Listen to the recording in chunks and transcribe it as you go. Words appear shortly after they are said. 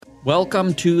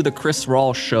Welcome to the Chris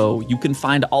Rawl Show. You can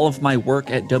find all of my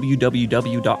work at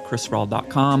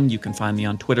www.chrisrawl.com. You can find me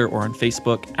on Twitter or on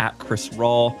Facebook at Chris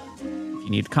Rawl. If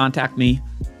you need to contact me,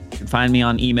 you can find me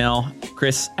on email,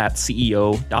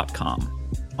 chris@ceo.com.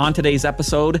 On today's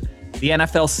episode, the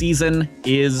NFL season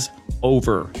is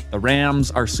over. The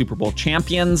Rams are Super Bowl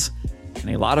champions,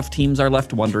 and a lot of teams are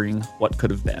left wondering what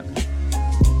could have been.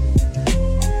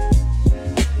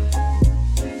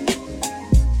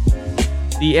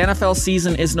 The NFL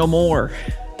season is no more,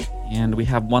 and we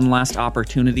have one last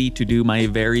opportunity to do my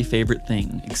very favorite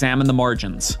thing, examine the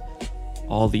margins,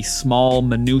 all the small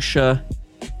minutia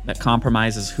that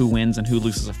compromises who wins and who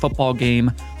loses a football game,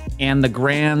 and the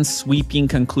grand sweeping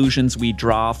conclusions we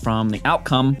draw from the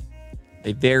outcome,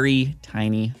 a very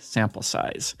tiny sample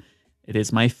size. It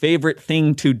is my favorite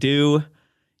thing to do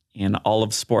in all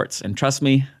of sports, and trust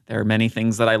me, there are many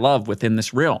things that I love within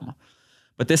this realm.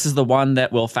 But this is the one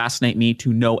that will fascinate me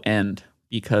to no end,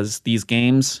 because these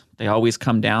games, they always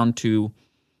come down to,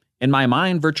 in my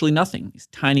mind, virtually nothing. These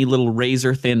tiny little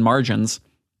razor-thin margins.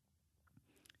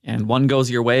 And one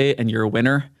goes your way and you're a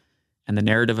winner, and the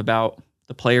narrative about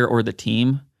the player or the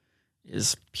team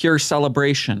is pure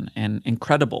celebration and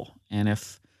incredible. And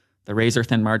if the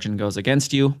razor-thin margin goes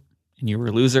against you and you were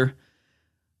a loser,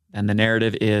 then the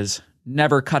narrative is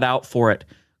never cut out for it.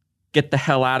 Get the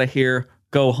hell out of here,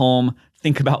 go home,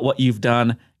 think about what you've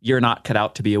done. You're not cut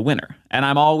out to be a winner. And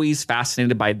I'm always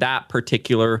fascinated by that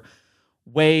particular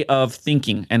way of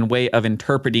thinking and way of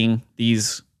interpreting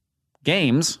these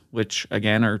games, which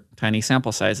again are tiny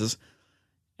sample sizes,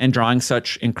 and drawing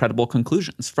such incredible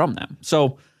conclusions from them.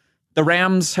 So the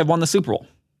Rams have won the Super Bowl.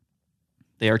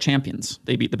 They are champions.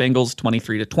 They beat the Bengals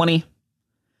 23-20.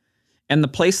 And the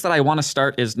place that I want to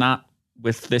start is not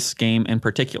with this game in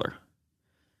particular.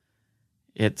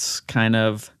 It's kind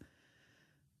of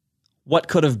what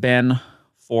could have been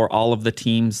for all of the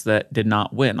teams that did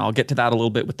not win. I'll get to that a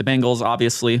little bit with the Bengals,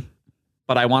 obviously,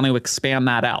 but I want to expand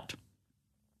that out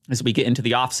as we get into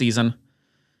the offseason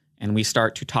and we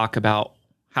start to talk about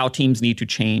how teams need to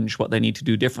change, what they need to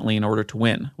do differently in order to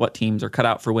win, what teams are cut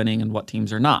out for winning and what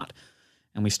teams are not.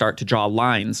 And we start to draw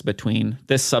lines between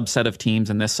this subset of teams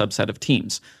and this subset of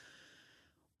teams.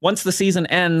 Once the season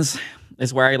ends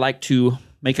is where I like to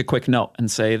make a quick note and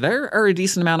say there are a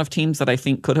decent amount of teams that I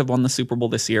think could have won the Super Bowl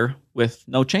this year with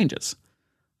no changes.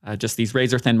 Just these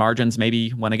razor-thin margins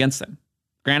maybe went against them.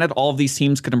 Granted, all of these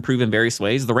teams could improve in various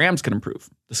ways. The Rams could improve.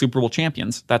 The Super Bowl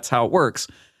champions, that's how it works.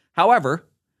 However,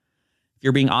 if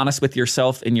you're being honest with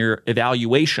yourself in your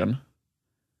evaluation,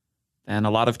 then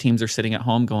a lot of teams are sitting at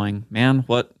home going, man,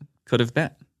 what could have been?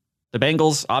 The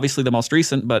Bengals, obviously the most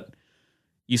recent, but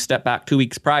you step back 2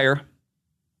 weeks prior,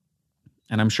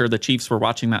 and I'm sure the Chiefs were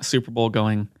watching that Super Bowl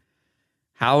going,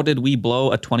 how did we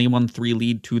blow a 21-3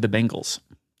 lead to the Bengals?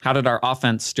 How did our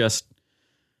offense just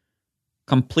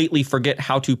completely forget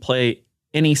how to play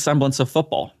any semblance of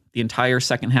football the entire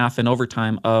second half and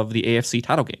overtime of the AFC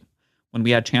title game when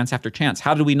we had chance after chance?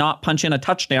 How did we not punch in a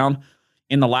touchdown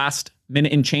in the last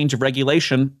minute and change of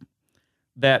regulation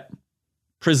that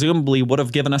presumably would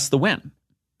have given us the win?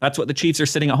 That's what the Chiefs are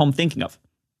sitting at home thinking of.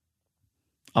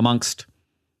 Amongst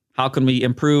how can we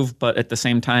improve, but at the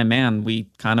same time, man, we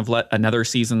kind of let another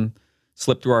season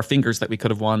slip through our fingers that we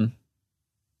could have won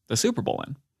the Super Bowl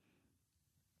in.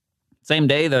 Same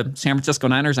day, the San Francisco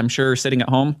Niners, I'm sure, are sitting at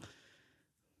home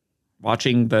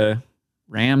watching the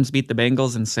Rams beat the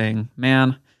Bengals and saying,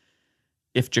 man,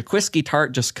 if Jaquiski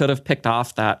Tartt just could have picked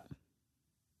off that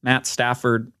Matt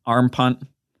Stafford arm punt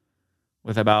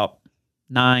with about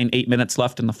 8 minutes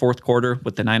left in the fourth quarter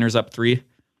with the Niners up 3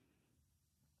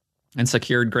 and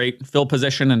secured great field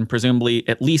position and presumably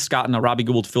at least gotten a Robbie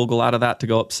Gould field goal out of that to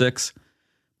go up 6.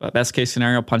 But best case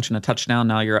scenario, punching a touchdown.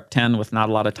 Now you're up 10 with not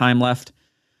a lot of time left.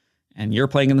 And you're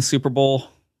playing in the Super Bowl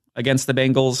against the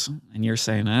Bengals, and you're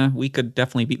saying, we could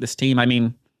definitely beat this team. I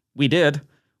mean, we did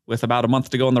with about a month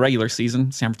to go in the regular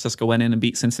season. San Francisco went in and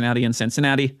beat Cincinnati in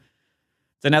Cincinnati.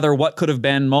 It's another what could have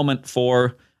been moment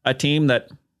for a team that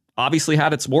obviously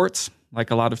had its warts,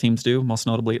 like a lot of teams do, most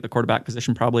notably at the quarterback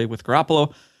position, probably with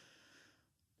Garoppolo.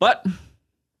 But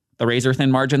the razor-thin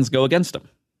margins go against them.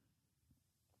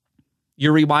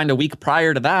 You rewind a week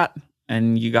prior to that,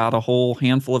 and you got a whole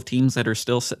handful of teams that are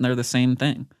still sitting there the same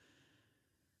thing.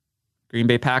 Green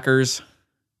Bay Packers,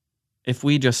 if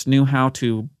we just knew how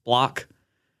to block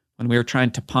when we were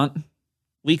trying to punt,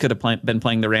 we could have been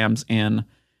playing the Rams in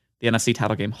the NFC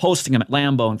title game, hosting them at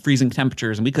Lambeau in freezing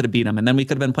temperatures, and we could have beat them. And then we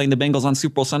could have been playing the Bengals on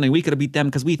Super Bowl Sunday. We could have beat them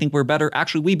because we think we're better.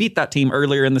 Actually, we beat that team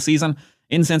earlier in the season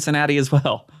in Cincinnati as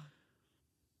well.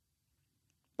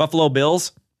 Buffalo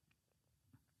Bills,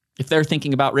 if they're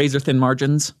thinking about razor-thin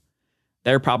margins,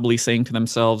 they're probably saying to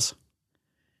themselves,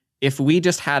 if we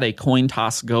just had a coin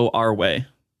toss go our way,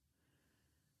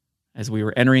 as we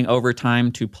were entering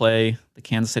overtime to play the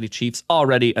Kansas City Chiefs,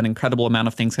 already an incredible amount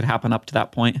of things had happened up to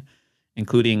that point,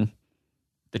 including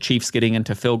the Chiefs getting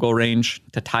into field goal range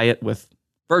to tie it with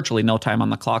virtually no time on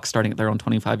the clock, starting at their own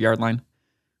 25-yard line.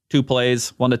 2 plays,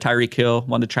 one to Tyreek Hill,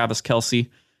 one to Travis Kelce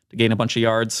to gain a bunch of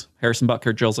yards. Harrison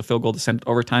Butker drills a field goal to send it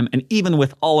overtime. And even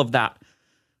with all of that,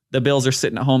 the Bills are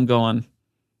sitting at home going,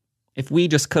 if we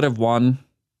just could have won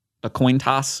a coin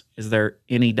toss, is there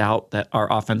any doubt that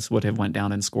our offense would have went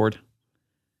down and scored?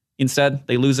 Instead,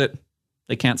 they lose it.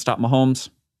 They can't stop Mahomes.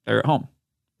 They're at home.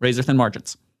 Razor-thin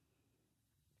margins.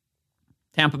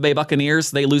 Tampa Bay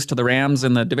Buccaneers, they lose to the Rams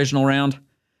in the divisional round.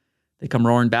 They come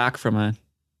roaring back from a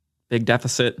big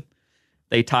deficit.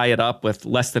 They tie it up with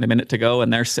less than a minute to go,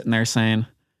 and they're sitting there saying,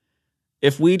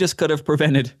 if we just could have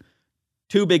prevented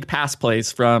 2 big pass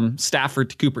plays from Stafford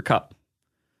to Cooper Kupp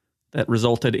that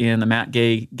resulted in the Matt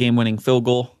Gay game-winning field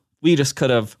goal, we just could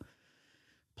have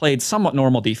played somewhat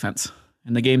normal defense.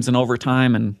 And the game's in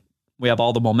overtime, and we have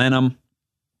all the momentum.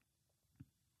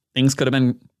 Things could have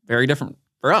been very different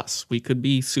for us. We could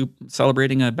be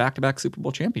celebrating a back-to-back Super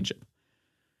Bowl championship.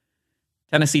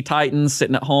 Tennessee Titans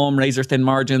sitting at home, razor-thin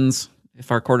margins.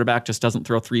 If our quarterback just doesn't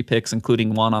throw 3 picks,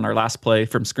 including one on our last play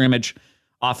from scrimmage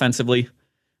offensively,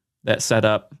 that set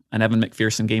up an Evan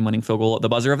McPherson game-winning field goal at the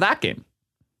buzzer of that game.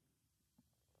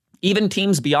 Even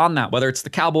teams beyond that, whether it's the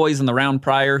Cowboys in the round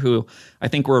prior, who I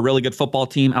think were a really good football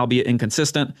team, albeit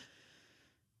inconsistent,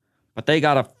 but they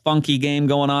got a funky game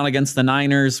going on against the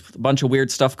Niners, a bunch of weird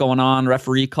stuff going on,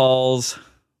 referee calls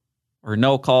or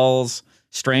no calls,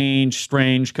 strange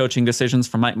coaching decisions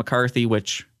from Mike McCarthy,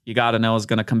 which you got to know is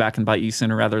going to come back and bite you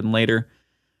sooner rather than later.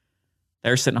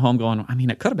 They're sitting at home going, I mean,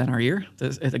 it could have been our year.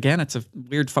 Again, it's a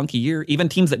weird, funky year. Even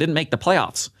teams that didn't make the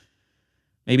playoffs,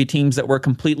 maybe teams that were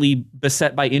completely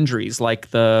beset by injuries,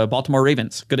 like the Baltimore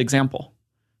Ravens, good example,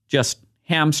 just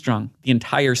hamstrung the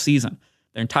entire season.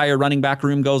 Their entire running back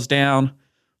room goes down.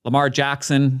 Lamar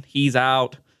Jackson, he's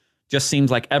out. Just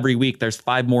seems like every week there's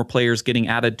 5 more players getting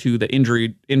added to the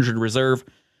injured reserve.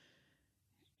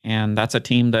 And that's a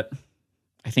team that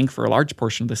I think for a large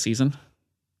portion of the season,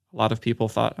 a lot of people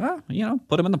thought,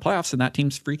 put them in the playoffs and that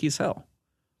team's freaky as hell.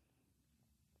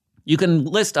 You can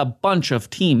list a bunch of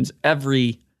teams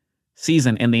every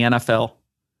season in the NFL.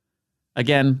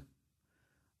 Again,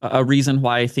 a reason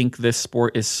why I think this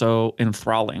sport is so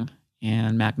enthralling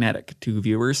and magnetic to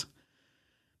viewers,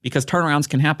 because turnarounds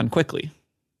can happen quickly.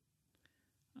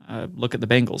 Look at the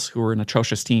Bengals, who were an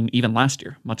atrocious team even last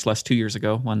year, much less 2 years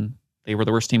ago when they were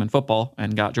the worst team in football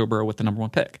and got Joe Burrow with the number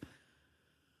 1 pick.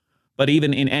 But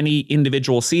even in any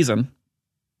individual season,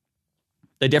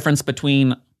 the difference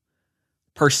between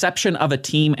perception of a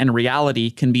team and reality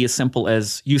can be as simple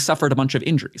as you suffered a bunch of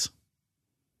injuries.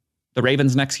 The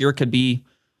Ravens next year could be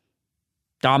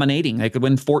dominating. They could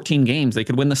win 14 games. They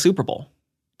could win the Super Bowl.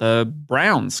 The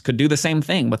Browns could do the same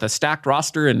thing with a stacked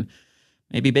roster, and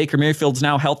maybe Baker Mayfield's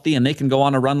now healthy and they can go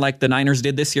on a run like the Niners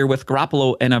did this year with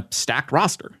Garoppolo and a stacked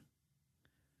roster.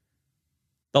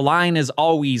 The line is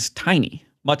always tiny,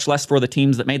 much less for the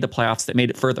teams that made the playoffs, that made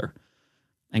it further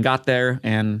and got there,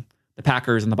 and the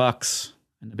Packers and the Bucks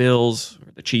and the Bills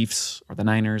or the Chiefs or the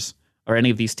Niners or any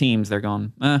of these teams, they're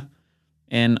going,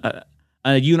 in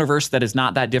a universe that is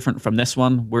not that different from this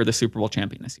one, we're the Super Bowl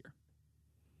champion this year.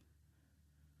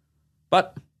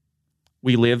 But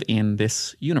we live in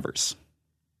this universe.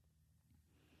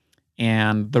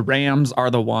 And the Rams are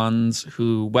the ones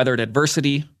who weathered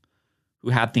adversity, who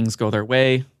had things go their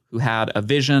way, who had a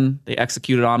vision, they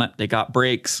executed on it, they got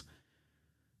breaks,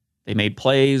 they made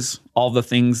plays, all the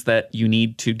things that you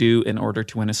need to do in order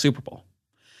to win a Super Bowl.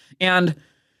 And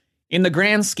in the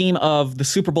grand scheme of the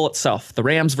Super Bowl itself, the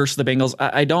Rams versus the Bengals,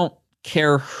 I don't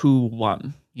care who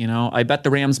won. I bet the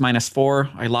Rams -4.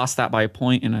 I lost that by a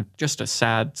point in just a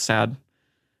sad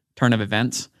turn of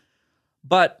events.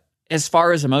 But as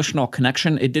far as emotional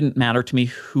connection, it didn't matter to me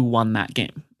who won that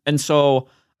game. And so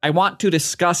I want to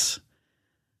discuss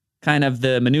kind of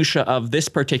the minutia of this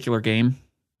particular game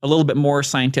a little bit more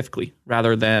scientifically,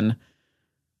 rather than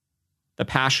the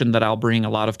passion that I'll bring a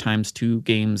lot of times to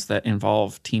games that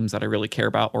involve teams that I really care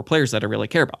about or players that I really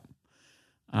care about.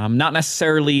 Not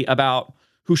necessarily about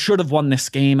who should have won this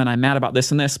game and I'm mad about this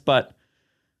and this, but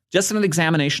just an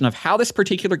examination of how this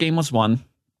particular game was won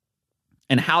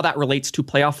and how that relates to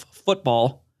playoff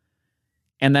football,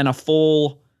 and then a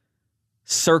full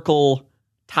circle,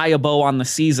 tie a bow on the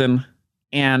season,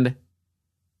 and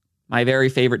my very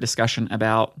favorite discussion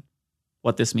about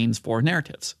what this means for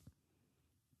narratives.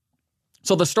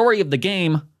 So the story of the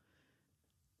game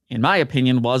in my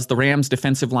opinion, was the Rams'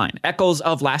 defensive line. Echoes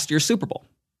of last year's Super Bowl.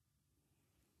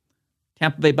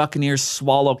 Tampa Bay Buccaneers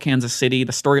swallow Kansas City.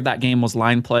 The story of that game was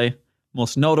line play,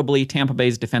 most notably Tampa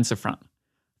Bay's defensive front.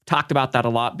 Talked about that a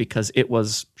lot because it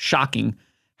was shocking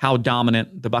how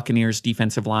dominant the Buccaneers'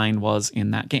 defensive line was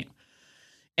in that game.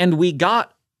 And we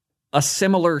got a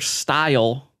similar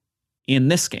style in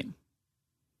this game,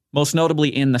 most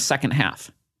notably in the second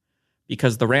half,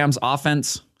 because the Rams'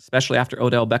 offense, especially after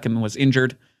Odell Beckham was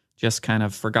injured, just kind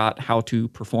of forgot how to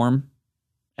perform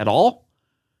at all.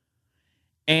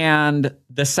 And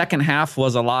the second half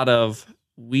was a lot of,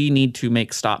 we need to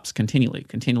make stops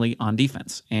continually on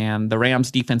defense. And the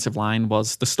Rams' defensive line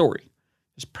was the story.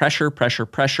 Just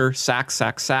pressure,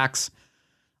 sacks.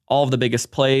 All of the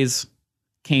biggest plays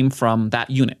came from that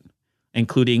unit,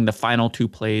 including the final 2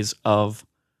 plays of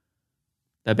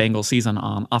the Bengals season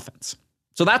on offense.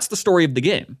 So that's the story of the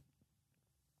game.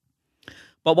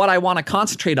 But what I want to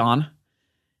concentrate on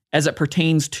as it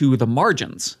pertains to the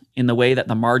margins, in the way that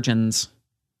the margins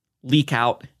leak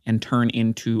out and turn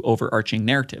into overarching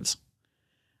narratives,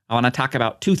 I want to talk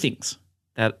about 2 things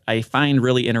that I find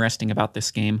really interesting about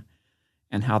this game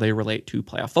and how they relate to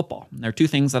playoff football. And they're 2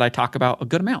 things that I talk about a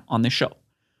good amount on this show: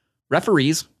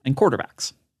 referees and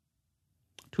quarterbacks.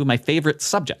 2 of my favorite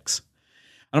subjects.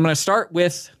 And I'm going to start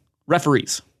with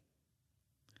referees,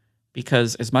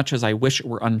 because as much as I wish it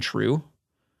were untrue,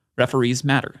 referees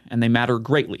matter, and they matter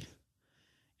greatly.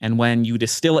 And when you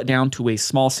distill it down to a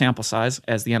small sample size,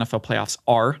 as the NFL playoffs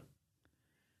are,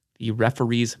 the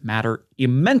referees matter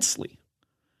immensely,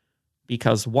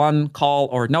 because one call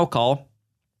or no call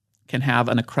can have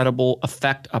an incredible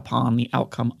effect upon the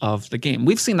outcome of the game.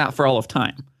 We've seen that for all of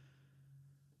time.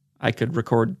 I could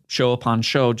record show upon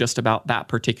show just about that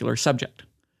particular subject.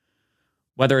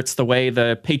 Whether it's the way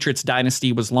the Patriots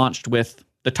dynasty was launched with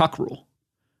the tuck rule,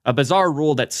 a bizarre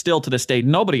rule that still to this day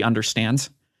nobody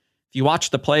understands. If you watch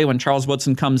the play when Charles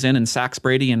Woodson comes in and sacks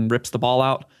Brady and rips the ball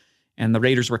out and the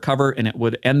Raiders recover and it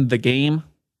would end the game,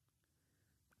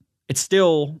 it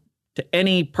still, to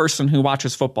any person who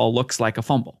watches football, looks like a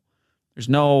fumble. There's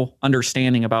no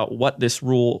understanding about what this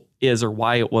rule is or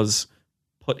why it was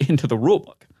put into the rule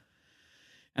book.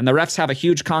 And the refs have a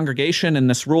huge congregation in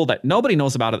this rule that nobody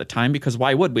knows about at the time, because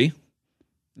why would we?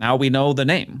 Now we know the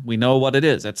name. We know what it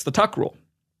is. It's the tuck rule.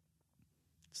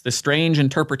 It's this strange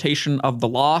interpretation of the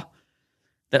law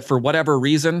that, for whatever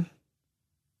reason,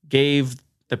 gave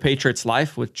the Patriots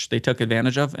life, which they took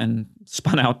advantage of, and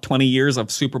spun out 20 years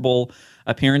of Super Bowl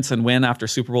appearance and win after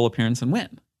Super Bowl appearance and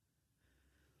win.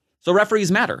 So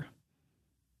referees matter.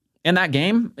 In that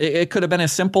game, it could have been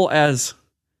as simple as,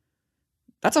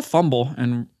 that's a fumble,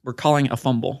 and we're calling it a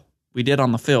fumble. We did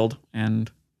on the field,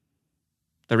 and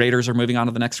the Raiders are moving on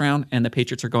to the next round, and the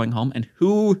Patriots are going home, and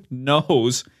who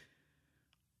knows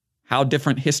how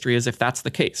different history is if that's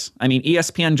the case. I mean,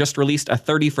 ESPN just released a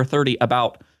 30 for 30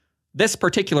 about this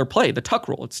particular play, the tuck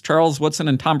rule. It's Charles Woodson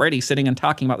and Tom Brady sitting and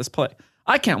talking about this play.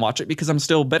 I can't watch it because I'm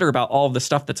still bitter about all of the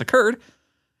stuff that's occurred.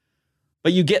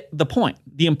 But you get the point.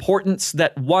 The importance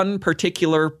that one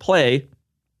particular play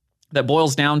that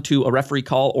boils down to a referee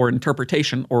call or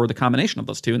interpretation, or the combination of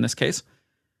those 2 in this case,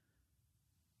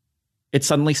 it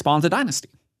suddenly spawns a dynasty.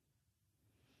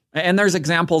 And there's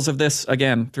examples of this,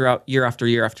 again, throughout year after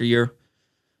year after year.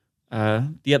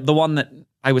 The one that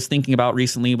I was thinking about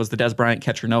recently was the Dez Bryant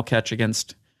catch or no catch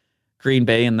against Green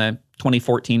Bay in the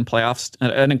 2014 playoffs.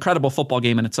 An incredible football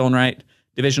game in its own right.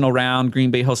 Divisional round, Green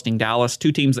Bay hosting Dallas,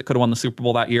 2 teams that could have won the Super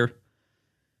Bowl that year.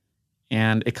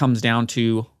 And it comes down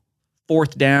to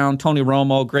 4th down, Tony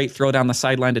Romo, great throw down the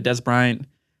sideline to Dez Bryant.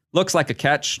 Looks like a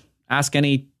catch. Ask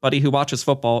anybody who watches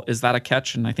football, is that a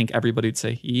catch? And I think everybody would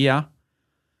say, yeah.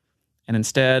 And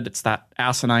instead, it's that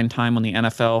asinine time when the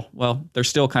NFL, well, they're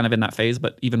still kind of in that phase,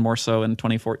 but even more so in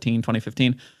 2014,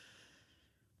 2015,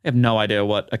 they have no idea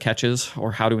what a catch is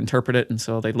or how to interpret it. And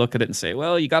so they look at it and say,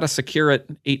 well, you got to secure it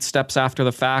 8 steps after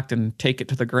the fact and take it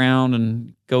to the ground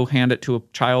and go hand it to a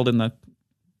child in the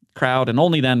crowd, and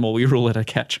only then will we rule it a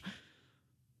catch.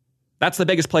 That's the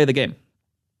biggest play of the game.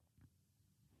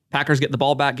 Packers get the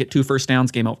ball back, get 2 first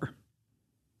downs, game over.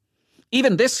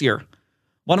 Even this year,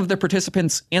 one of the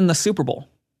participants in the Super Bowl,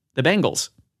 the Bengals,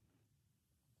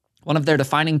 one of their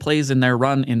defining plays in their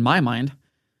run, in my mind,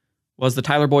 was the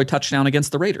Tyler Boyd touchdown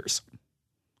against the Raiders.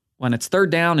 When it's 3rd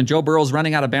down and Joe Burrow's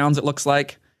running out of bounds, it looks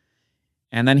like,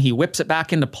 and then he whips it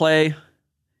back into play,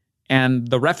 and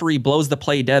the referee blows the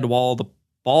play dead while the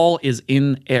ball is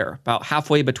in air, about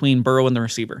halfway between Burrow and the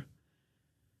receiver.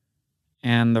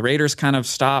 And the Raiders kind of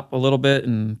stop a little bit,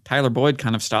 and Tyler Boyd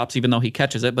kind of stops, even though he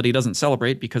catches it, but he doesn't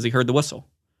celebrate because he heard the whistle.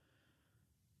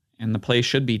 And the play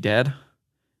should be dead.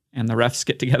 And the refs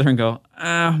get together and go,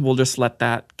 we'll just let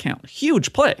that count.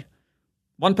 Huge play.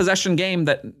 One possession game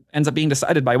that ends up being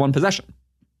decided by one possession.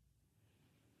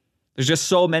 There's just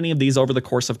so many of these over the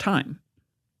course of time.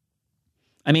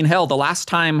 I mean, hell, the last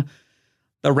time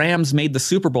the Rams made the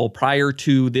Super Bowl prior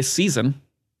to this season,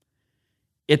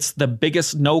 it's the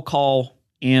biggest no call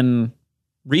in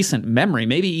recent memory,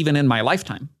 maybe even in my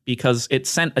lifetime, because it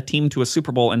sent a team to a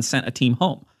Super Bowl and sent a team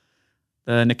home.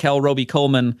 The Nickel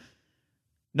Roby-Coleman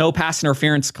no pass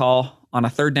interference call on a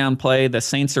third down play. The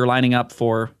Saints are lining up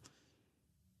for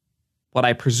what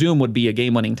I presume would be a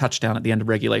game-winning touchdown at the end of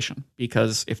regulation,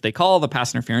 because if they call the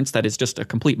pass interference, that is just a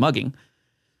complete mugging.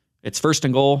 It's first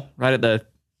and goal right at the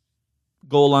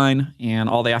goal line, and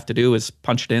all they have to do is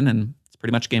punch it in, and it's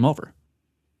pretty much game over.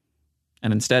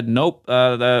 And instead, nope,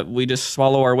 we just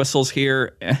swallow our whistles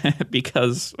here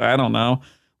because, I don't know,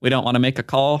 we don't want to make a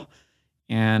call.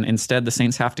 And instead, the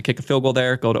Saints have to kick a field goal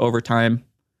there, go to overtime.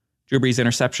 Drew Brees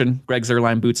interception. Greg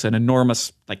Zuerlein boots an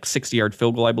enormous, 60-yard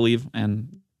field goal, I believe,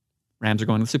 and Rams are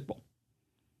going to the Super Bowl.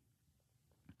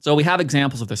 So we have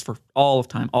examples of this for all of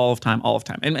time.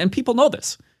 And people know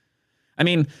this. I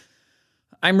mean,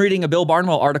 I'm reading a Bill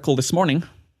Barnwell article this morning,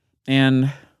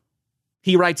 and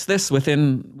he writes this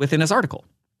within his article.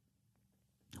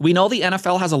 We know the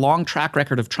NFL has a long track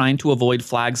record of trying to avoid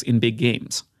flags in big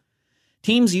games.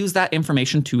 Teams use that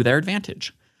information to their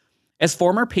advantage. As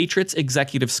former Patriots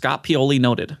executive Scott Pioli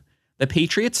noted, the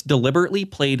Patriots deliberately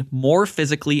played more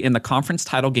physically in the conference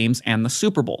title games and the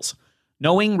Super Bowls,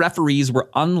 knowing referees were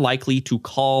unlikely to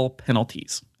call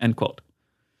penalties, end quote.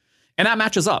 And that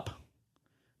matches up,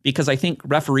 because I think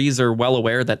referees are well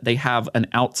aware that they have an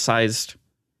outsized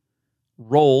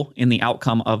role in the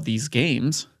outcome of these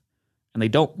games, and they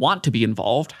don't want to be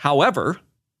involved. However,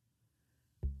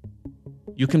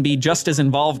 you can be just as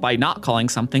involved by not calling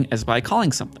something as by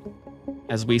calling something,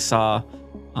 as we saw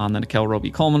on the Nickel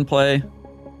Roby-Coleman play,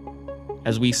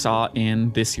 as we saw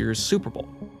in this year's Super Bowl.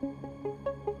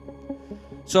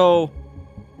 So,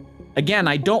 again,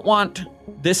 I don't want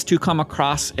this to come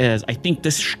across as, I think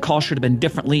this call should have been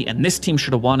differently, and this team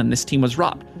should have won, and this team was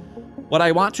robbed. What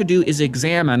I want to do is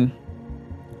examine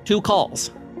two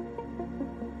calls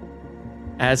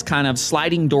as kind of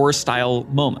sliding door style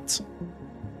moments.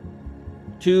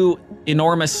 Two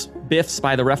enormous biffs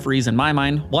by the referees in my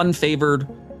mind. One favored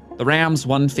the Rams,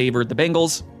 one favored the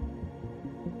Bengals.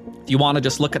 If you want to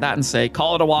just look at that and say,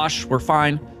 call it a wash, we're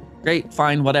fine, great,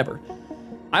 fine, whatever.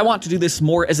 I want to do this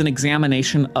more as an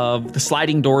examination of the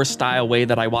sliding door style way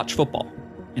that I watch football,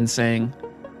 in saying,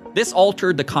 this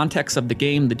altered the context of the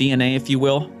game, the DNA, if you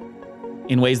will,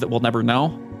 in ways that we'll never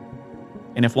know.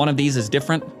 And if one of these is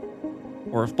different,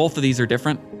 or if both of these are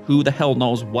different, who the hell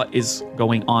knows what is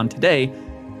going on today,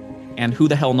 and who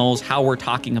the hell knows how we're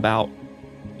talking about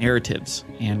narratives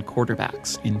and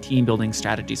quarterbacks and team building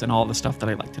strategies and all the stuff that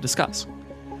I like to discuss.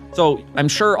 So I'm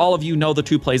sure all of you know the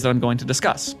two plays that I'm going to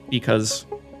discuss, because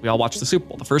we all watched the Super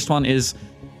Bowl. The first one is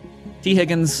T.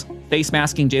 Higgins face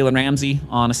masking Jalen Ramsey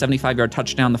on a 75-yard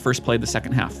touchdown, the first play of the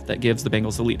second half that gives the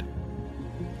Bengals the lead.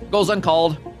 Goes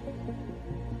uncalled.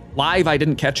 Live, I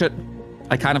didn't catch it.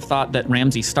 I kind of thought that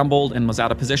Ramsey stumbled and was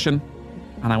out of position.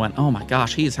 And I went, oh my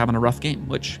gosh, he is having a rough game,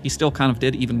 which he still kind of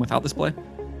did even without this play.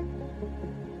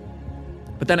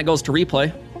 But then it goes to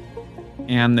replay,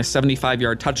 and the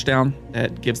 75-yard touchdown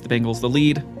that gives the Bengals the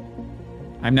lead.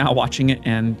 I'm now watching it,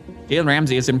 and Jalen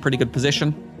Ramsey is in pretty good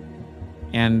position.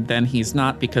 And then he's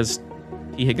not, because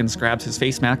T. Higgins grabs his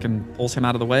face mask and pulls him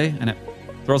out of the way, and it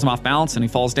throws him off balance, and he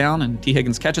falls down, and T.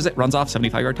 Higgins catches it, runs off,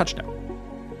 75-yard touchdown.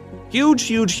 Huge,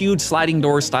 huge, huge sliding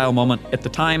door style moment at the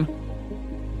time.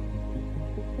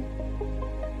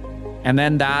 And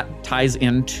then that ties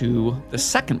into the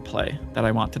second play that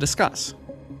I want to discuss,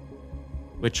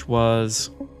 which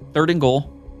was third and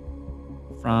goal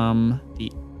from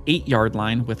the 8-yard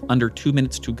line with under 2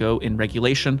 minutes to go in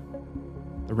regulation.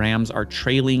 The Rams are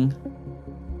trailing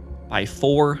by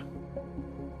 4.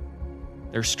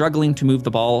 They're struggling to move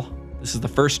the ball. This is the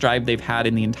first drive they've had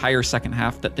in the entire second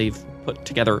half that they've put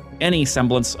together any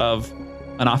semblance of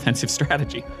an offensive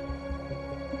strategy.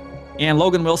 And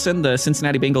Logan Wilson, the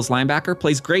Cincinnati Bengals linebacker,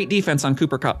 plays great defense on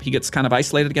Cooper Kupp. He gets kind of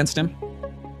isolated against him.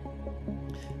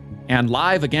 And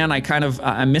live, again,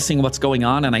 I'm missing what's going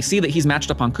on, and I see that he's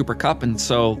matched up on Cooper Kupp, and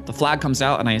so the flag comes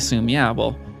out, and I assume, yeah,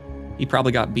 well, he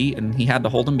probably got beat, and he had to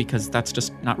hold him because that's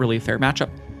just not really a fair matchup.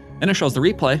 Then it shows the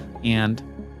replay, and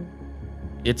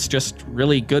it's just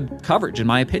really good coverage, in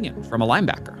my opinion, from a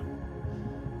linebacker.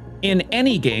 In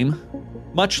any game,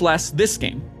 much less this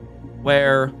game,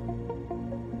 where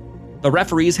the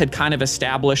referees had kind of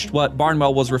established what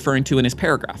Barnwell was referring to in his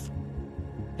paragraph.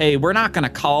 hey, we're not going to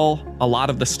call a lot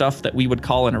of the stuff that we would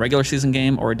call in a regular season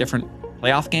game or a different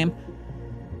playoff game.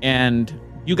 And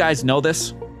you guys know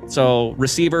this. So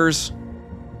receivers,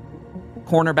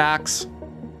 cornerbacks,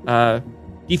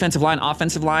 defensive line,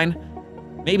 offensive line,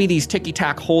 maybe these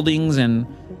ticky-tack holdings and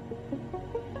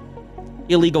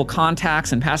illegal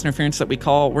contacts and pass interference that we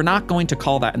call, we're not going to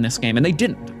call that in this game. And they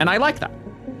didn't. And I like that.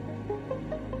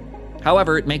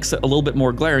 However, it makes it a little bit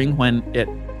more glaring when at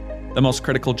the most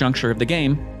critical juncture of the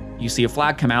game, you see a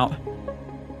flag come out,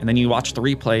 and then you watch the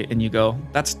replay and you go,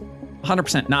 that's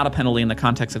 100% not a penalty in the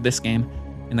context of this game.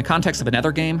 In the context of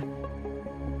another game,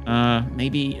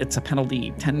 maybe it's a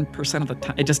penalty 10% of the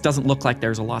time. It just doesn't look like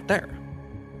there's a lot there.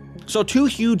 So 2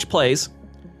 huge plays,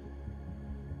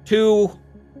 2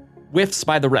 whiffs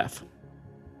by the ref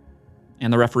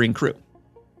and the refereeing crew.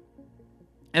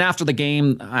 And after the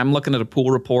game, I'm looking at a pool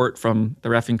report from the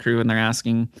reffing crew, and they're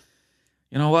asking,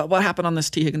 what happened on this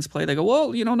T. Higgins play? They go,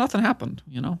 well, nothing happened.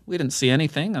 We didn't see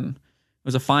anything, and it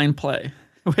was a fine play,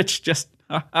 which just,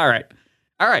 all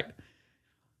right.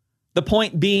 The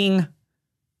point being,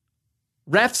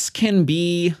 refs can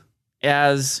be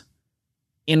as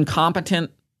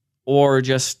incompetent or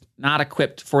just not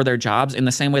equipped for their jobs in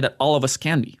the same way that all of us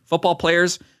can be. Football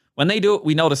players, when they do it,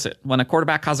 we notice it. When a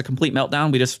quarterback has a complete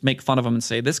meltdown, we just make fun of him and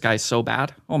say, this guy's so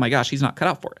bad. Oh my gosh, he's not cut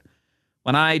out for it.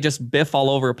 When I just biff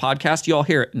all over a podcast, you all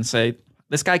hear it and say,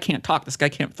 this guy can't talk. This guy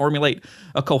can't formulate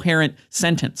a coherent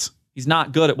sentence. He's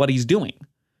not good at what he's doing.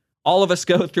 All of us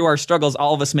go through our struggles.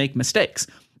 All of us make mistakes.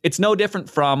 It's no different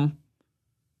from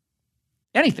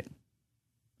anything.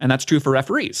 And that's true for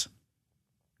referees.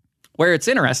 Where it's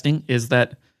interesting is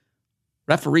that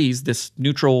referees, this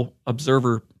neutral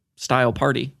observer style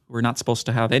party, who are not supposed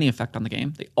to have any effect on the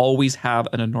game, they always have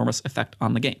an enormous effect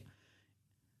on the game,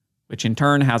 which in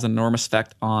turn has an enormous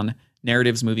effect on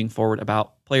narratives moving forward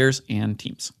about players and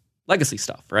teams. Legacy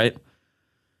stuff, right?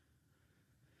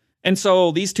 And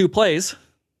so these 2 plays,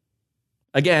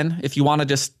 again, if you want to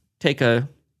just take a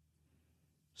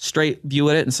straight view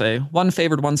at it and say, one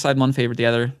favored one side, one favored the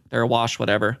other, they're a wash,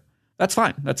 whatever, that's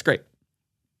fine. That's great.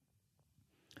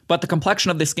 But the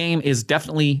complexion of this game is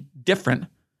definitely different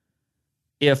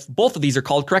if both of these are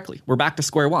called correctly. We're back to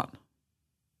square one.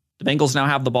 The Bengals now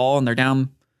have the ball, and they're down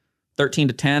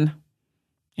 13-10,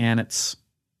 and it's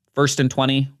 1st and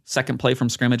 20, second play from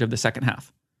scrimmage of the second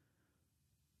half.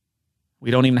 We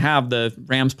don't even have the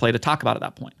Rams play to talk about at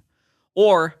that point.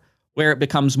 Or where it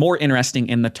becomes more interesting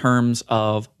in the terms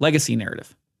of legacy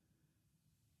narrative,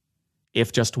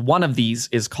 if just one of these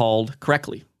is called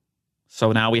correctly.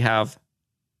 So now we have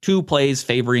 2 plays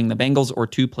favoring the Bengals or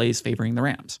 2 plays favoring the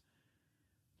Rams,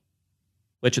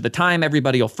 which at the time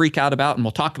everybody will freak out about, and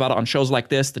we'll talk about it on shows like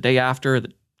this the day after,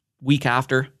 the week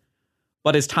after.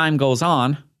 But as time goes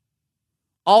on,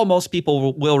 all most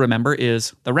people will remember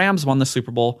is the Rams won the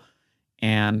Super Bowl,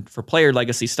 and for player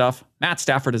legacy stuff, Matt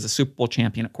Stafford is a Super Bowl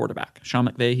champion at quarterback. Sean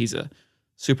McVay, he's a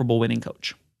Super Bowl winning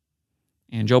coach.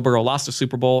 And Joe Burrow lost a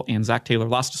Super Bowl, and Zach Taylor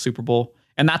lost a Super Bowl,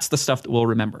 and that's the stuff that we'll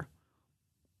remember.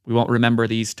 We won't remember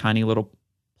these tiny little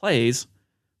plays,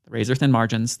 the razor-thin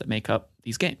margins that make up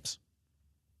these games.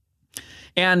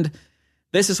 And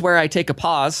this is where I take a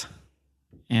pause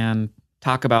and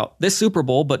talk about this Super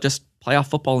Bowl, but just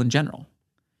playoff football in general,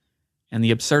 and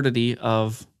the absurdity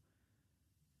of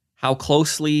how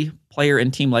closely player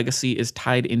and team legacy is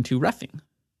tied into reffing.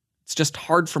 It's just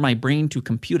hard for my brain to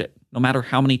compute it, no matter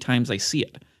how many times I see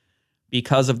it,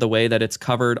 because of the way that it's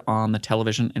covered on the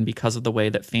television and because of the way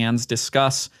that fans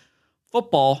discuss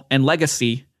football and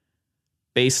legacy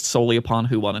based solely upon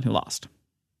who won and who lost.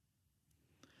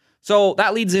 So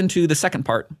that leads into the second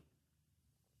part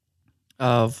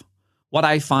of what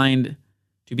I find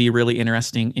to be really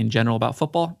interesting in general about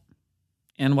football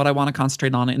and what I want to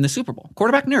concentrate on in the Super Bowl.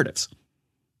 Quarterback narratives.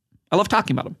 I love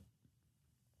talking about them.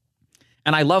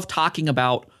 And I love talking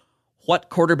about what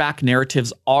quarterback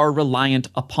narratives are reliant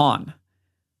upon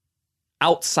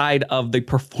outside of the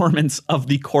performance of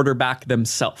the quarterback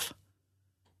themselves.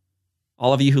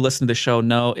 All of you who listen to the show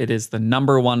know it is the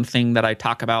number one thing that I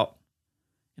talk about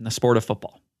in the sport of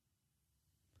football.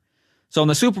 So in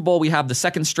the Super Bowl, we have the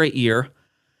second straight year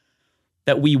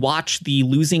that we watch the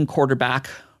losing quarterback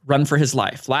run for his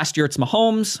life. Last year, it's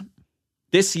Mahomes.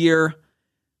 This year,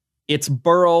 it's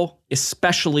Burrow,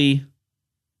 especially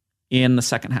in the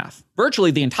second half.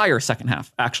 Virtually the entire second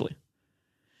half, actually.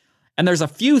 And there's a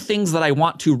few things that I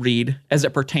want to read as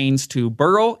it pertains to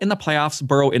Burrow in the playoffs,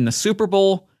 Burrow in the Super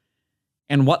Bowl,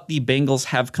 and what the Bengals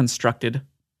have constructed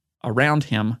around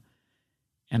him,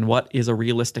 and what is a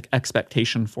realistic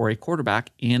expectation for a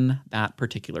quarterback in that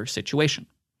particular situation.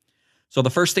 So the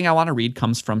first thing I want to read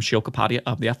comes from Sheil Kapadia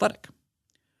of The Athletic.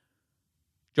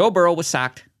 Joe Burrow was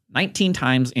sacked 19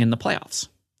 times in the playoffs.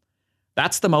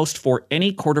 That's the most for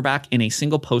any quarterback in a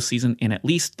single postseason in at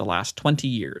least the last 20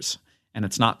 years, and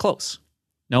it's not close.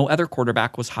 No other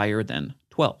quarterback was higher than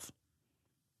 12.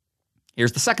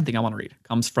 Here's the second thing I want to read. It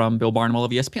comes from Bill Barnwell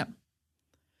of ESPN.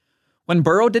 When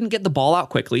Burrow didn't get the ball out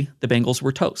quickly, the Bengals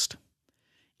were toast.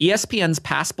 ESPN's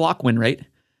pass block win rate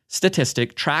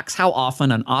statistic tracks how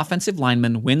often an offensive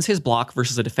lineman wins his block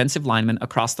versus a defensive lineman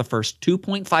across the first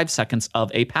 2.5 seconds of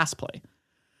a pass play.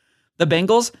 The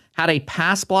Bengals had a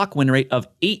pass block win rate of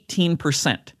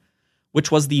 18%,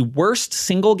 which was the worst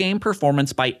single game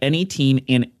performance by any team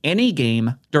in any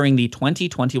game during the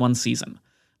 2021 season.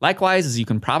 Likewise, as you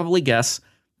can probably guess,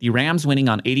 the Rams winning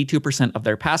on 82% of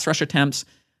their pass rush attempts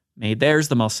made theirs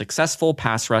the most successful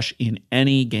pass rush in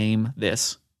any game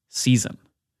this season.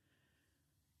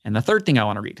 And the third thing I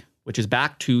want to read, which is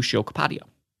back to Sheil Kapadia.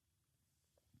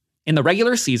 In the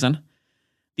regular season,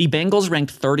 the Bengals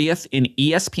ranked 30th in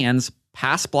ESPN's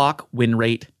pass block win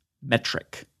rate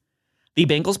metric. The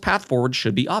Bengals' path forward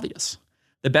should be obvious.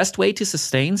 The best way to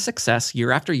sustain success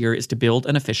year after year is to build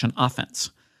an efficient offense.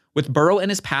 With Burrow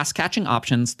and his pass-catching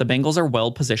options, the Bengals are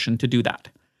well positioned to do that.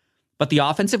 But the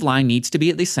offensive line needs to be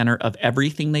at the center of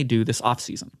everything they do this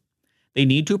offseason. They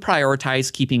need to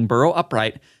prioritize keeping Burrow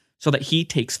upright so that he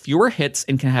takes fewer hits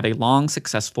and can have a long,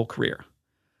 successful career.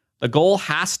 The goal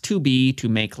has to be to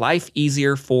make life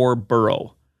easier for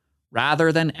Burrow,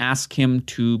 rather than ask him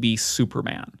to be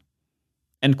Superman.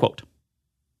 End quote.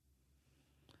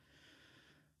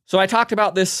 So I talked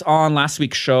about this on last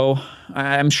week's show.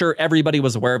 I'm sure everybody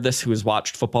was aware of this who has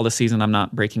watched football this season. I'm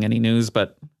not breaking any news,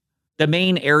 but the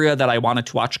main area that I wanted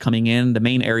to watch coming in, the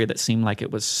main area that seemed like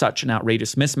it was such an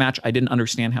outrageous mismatch, I didn't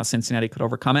understand how Cincinnati could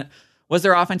overcome it, was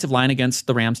their offensive line against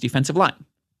the Rams' defensive line.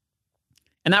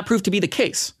 And that proved to be the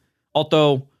case,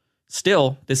 although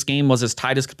still, this game was as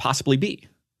tight as could possibly be.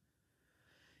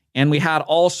 And we had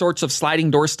all sorts of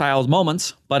sliding door style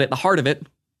moments, but at the heart of it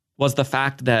was the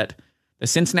fact that the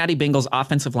Cincinnati Bengals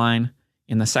offensive line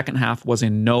in the second half was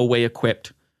in no way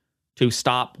equipped to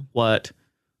stop what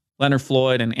Leonard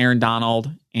Floyd and Aaron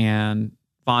Donald and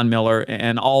Von Miller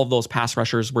and all of those pass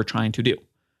rushers were trying to do.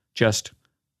 Just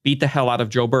beat the hell out of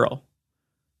Joe Burrow.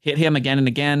 Hit him again and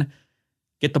again,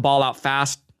 get the ball out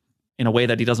fast in a way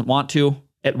that he doesn't want to.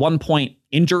 At one point,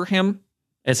 injure him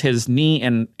as his knee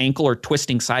and ankle are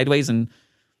twisting sideways, and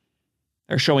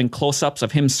they're showing close-ups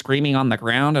of him screaming on the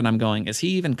ground, and I'm going, is he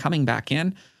even coming back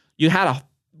in? You had a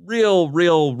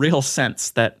real sense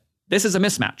that this is a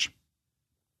mismatch.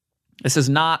 This is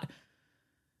not,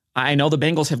 I know the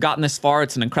Bengals have gotten this far.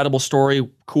 It's an incredible story.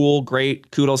 Cool, great.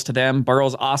 Kudos to them.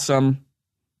 Burrow's awesome.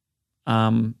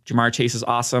 Jamar Chase is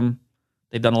awesome.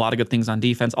 They've done a lot of good things on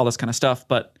defense, all this kind of stuff.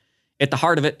 But at the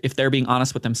heart of it, if they're being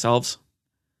honest with themselves,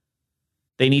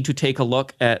 they need to take a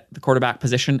look at the quarterback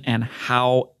position and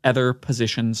how other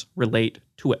positions relate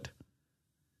to it.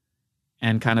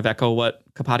 And kind of echo what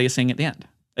Kapadia is saying at the end.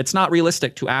 It's not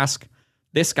realistic to ask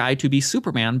this guy to be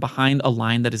Superman behind a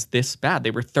line that is this bad.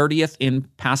 They were 30th in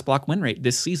pass block win rate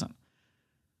this season.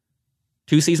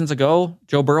 2 seasons ago,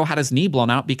 Joe Burrow had his knee blown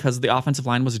out because the offensive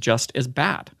line was just as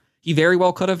bad. He very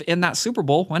well could have in that Super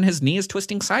Bowl when his knee is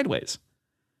twisting sideways.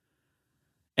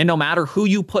 And no matter who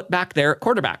you put back there at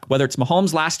quarterback, whether it's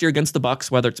Mahomes last year against the Bucs,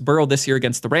 whether it's Burrow this year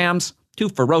against the Rams, 2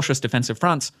 ferocious defensive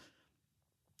fronts,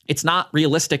 it's not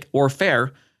realistic or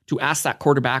fair to ask that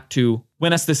quarterback to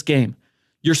win us this game.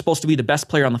 You're supposed to be the best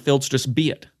player on the field, so just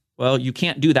be it. Well, you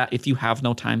can't do that if you have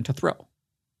no time to throw.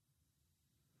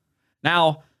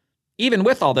 Now, even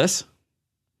with all this,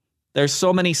 there's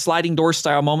so many sliding door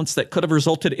style moments that could have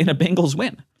resulted in a Bengals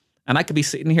win. And I could be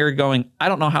sitting here going, I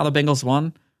don't know how the Bengals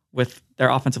won with their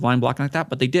offensive line blocking like that,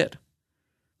 but they did.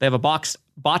 They have a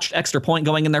botched extra point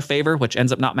going in their favor, which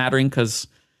ends up not mattering because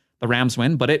the Rams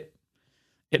win, but it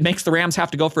makes the Rams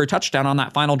have to go for a touchdown on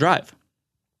that final drive.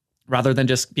 Rather than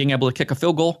just being able to kick a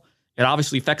field goal, it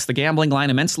obviously affects the gambling line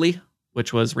immensely,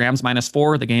 which was Rams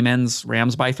 -4. The game ends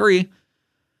Rams by 3.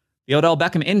 The Odell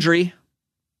Beckham injury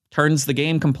turns the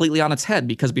game completely on its head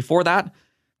because before that,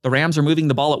 the Rams are moving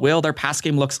the ball at will. Their pass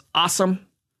game looks awesome.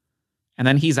 And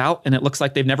then he's out, and it looks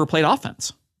like they've never played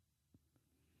offense.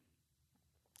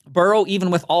 Burrow,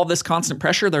 even with all this constant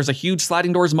pressure, there's a huge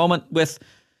sliding doors moment with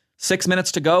 6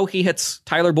 minutes to go. He hits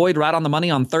Tyler Boyd right on the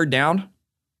money on 3rd down.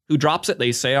 Who drops it?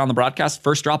 They say on the broadcast,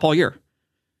 first drop all year.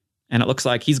 And it looks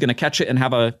like he's going to catch it and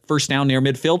have a first down near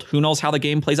midfield. Who knows how the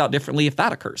game plays out differently if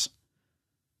that occurs.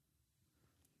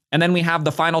 And then we have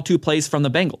the final 2 plays from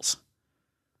the Bengals.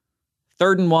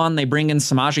 3rd and 1, they bring in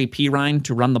Samaje Perine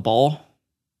to run the ball.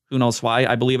 Who knows why?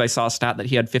 I believe I saw a stat that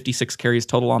he had 56 carries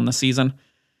total on the season.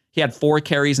 He had 4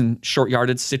 carries in short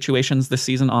yardage situations this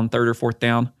season on 3rd or 4th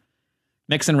down.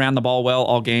 Mixon ran the ball well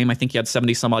all game. I think he had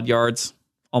 70 some odd yards,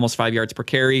 almost 5 yards per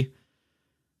carry.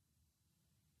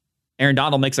 Aaron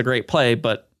Donald makes a great play,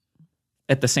 but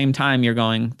at the same time, you're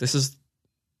going, this is,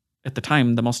 at the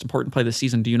time, the most important play of the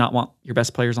season. Do you not want your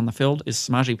best players on the field? Is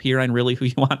Samaje Perine really who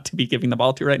you want to be giving the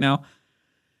ball to right now?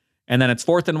 And then it's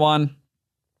 4th and 1,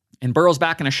 and Burrow's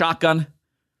back in a shotgun.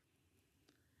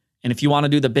 And if you want to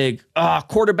do the big,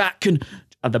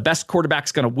 the best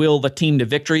quarterback's going to will the team to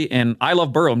victory. And I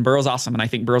love Burrow, and Burrow's awesome, and I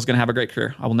think Burrow's going to have a great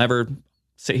career. I will never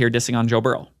sit here dissing on Joe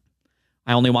Burrow.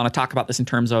 I only want to talk about this in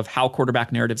terms of how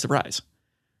quarterback narratives arise.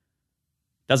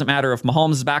 Doesn't matter if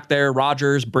Mahomes is back there,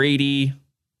 Rodgers, Brady,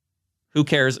 who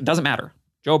cares? It doesn't matter.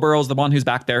 Joe Burrow's the one who's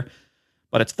back there.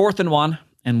 But it's 4th and 1,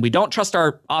 and we don't trust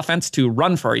our offense to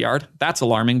run for a yard. That's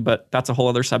alarming, but that's a whole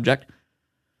other subject.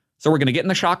 So we're going to get in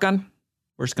the shotgun.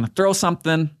 We're just going to throw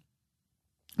something.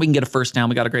 We can get a first down.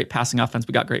 We got a great passing offense.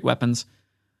 We got great weapons.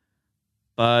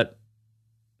 But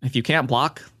if you can't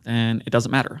block, then it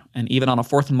doesn't matter. And even on a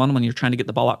 4th and 1, when you're trying to get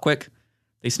the ball out quick,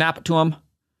 they snap it to him.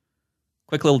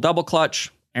 Quick little double clutch.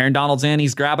 Aaron Donald's in.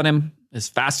 He's grabbing him as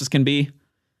fast as can be.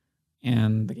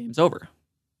 And the game's over.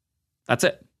 That's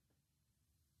it.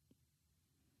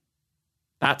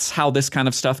 That's how this kind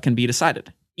of stuff can be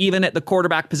decided. Even at the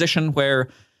quarterback position where,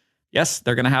 yes,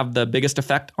 they're going to have the biggest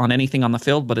effect on anything on the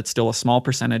field, but it's still a small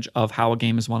percentage of how a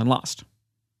game is won and lost.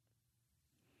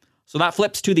 So that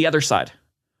flips to the other side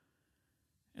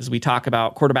as we talk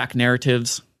about quarterback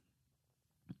narratives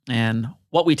and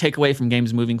what we take away from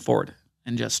games moving forward.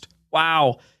 And just,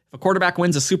 wow, if a quarterback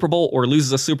wins a Super Bowl or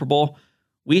loses a Super Bowl,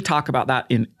 we talk about that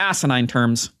in asinine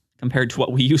terms compared to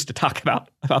what we used to talk about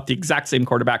the exact same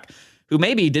quarterback who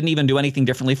maybe didn't even do anything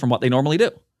differently from what they normally do.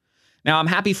 Now, I'm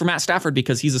happy for Matt Stafford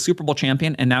because he's a Super Bowl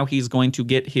champion, and now he's going to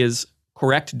get his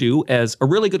correct due as a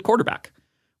really good quarterback,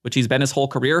 which he's been his whole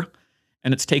career.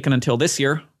 And it's taken until this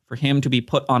year for him to be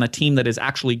put on a team that is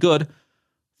actually good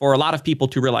for a lot of people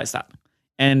to realize that.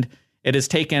 And it has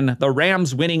taken the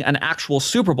Rams winning an actual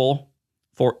Super Bowl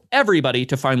for everybody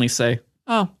to finally say,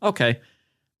 oh, okay,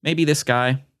 maybe this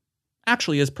guy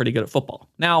actually is pretty good at football.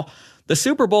 Now, the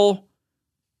Super Bowl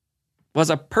was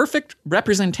a perfect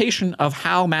representation of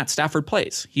how Matt Stafford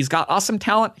plays. He's got awesome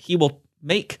talent. He will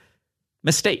make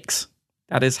mistakes.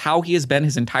 That is how he has been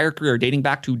his entire career, dating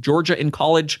back to Georgia in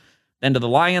college, then to the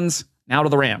Lions, now to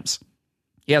the Rams.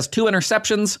 He has 2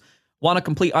 interceptions, 1 a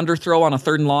complete underthrow on a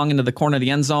 3rd and long into the corner of the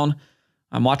end zone.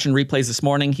 I'm watching replays this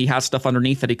morning. He has stuff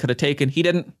underneath that he could have taken. He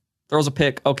didn't. Throws a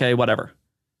pick. Okay, whatever.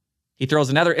 He throws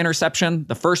another interception.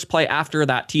 The first play after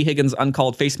that T. Higgins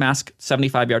uncalled face mask,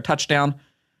 75-yard touchdown.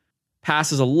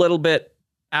 Pass is a little bit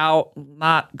out,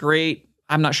 not great.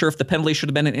 I'm not sure if the penalty should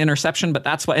have been an interception, but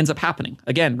that's what ends up happening.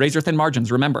 Again, razor-thin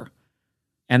margins, remember.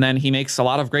 And then he makes a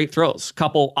lot of great throws.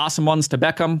 Couple awesome ones to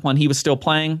Beckham when he was still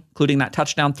playing, including that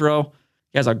touchdown throw.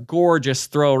 He has a gorgeous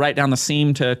throw right down the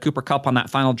seam to Cooper Kupp on that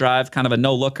final drive, kind of a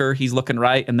no-looker. He's looking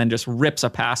right and then just rips a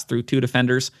pass through 2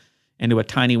 defenders into a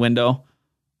tiny window.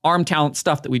 Arm talent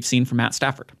stuff that we've seen from Matt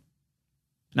Stafford.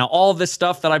 Now, all of this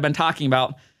stuff that I've been talking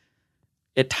about,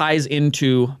 it ties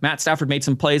into Matt Stafford made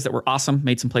some plays that were awesome,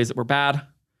 made some plays that were bad.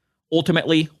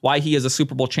 Ultimately, why he is a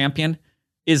Super Bowl champion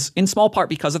is in small part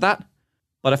because of that.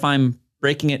 But if I'm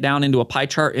breaking it down into a pie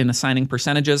chart and assigning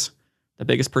percentages, the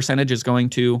biggest percentage is going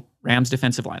to Rams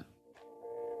defensive line.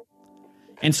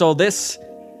 And so this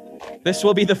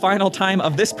will be the final time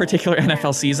of this particular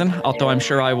NFL season, although I'm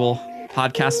sure I will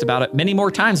podcast about it many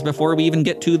more times before we even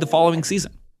get to the following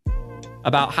season,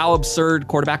 about how absurd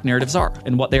quarterback narratives are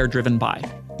and what they are driven by.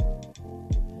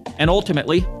 And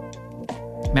ultimately,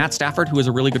 Matt Stafford, who is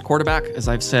a really good quarterback, as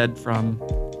I've said from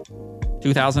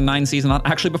 2009 season on,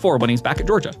 actually before when he's back at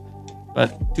Georgia,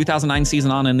 but 2009 season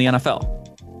on in the NFL.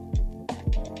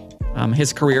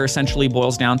 His career essentially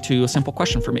boils down to a simple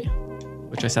question for me,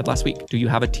 which I said last week. Do you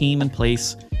have a team in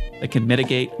place that can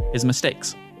mitigate his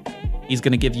mistakes? He's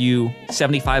going to give you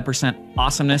 75%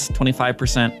 awesomeness,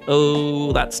 25%,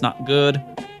 oh, that's not good.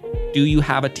 Do you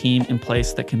have a team in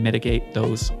place that can mitigate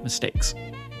those mistakes?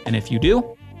 And if you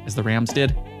do, as the Rams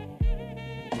did,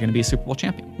 you're going to be a Super Bowl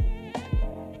champion.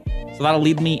 So that'll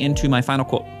lead me into my final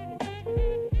quote.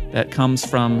 That comes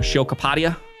from Sheil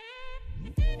Kapadia,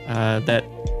 that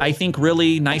I think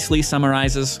really nicely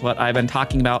summarizes what I've been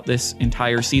talking about this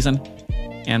entire season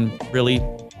and really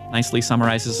nicely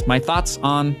summarizes my thoughts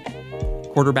on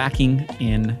quarterbacking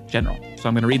in general. So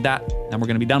I'm going to read that, then we're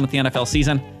going to be done with the NFL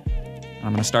season, and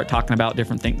I'm going to start talking about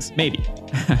different things, maybe.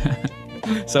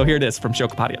 So here it is from Sheil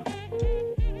Kapadia.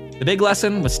 The big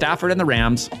lesson with Stafford and the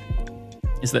Rams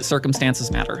is that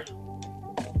circumstances matter.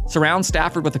 Surround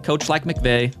Stafford with a coach like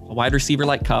McVay, a wide receiver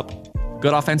like Kupp, a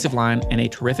good offensive line, and a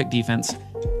terrific defense,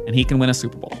 and he can win a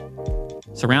Super Bowl.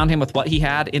 Surround him with what he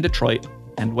had in Detroit,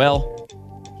 and well,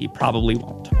 he probably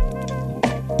won't.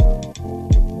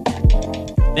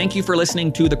 Thank you for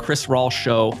listening to The Chris Rawls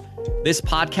Show. This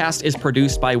podcast is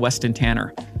produced by Weston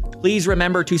Tanner. Please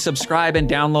remember to subscribe and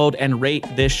download and rate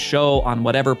this show on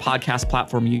whatever podcast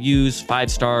platform you use.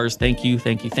 5 stars. Thank you,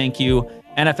 thank you, thank you.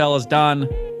 NFL is done.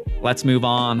 Let's move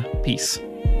on. Peace.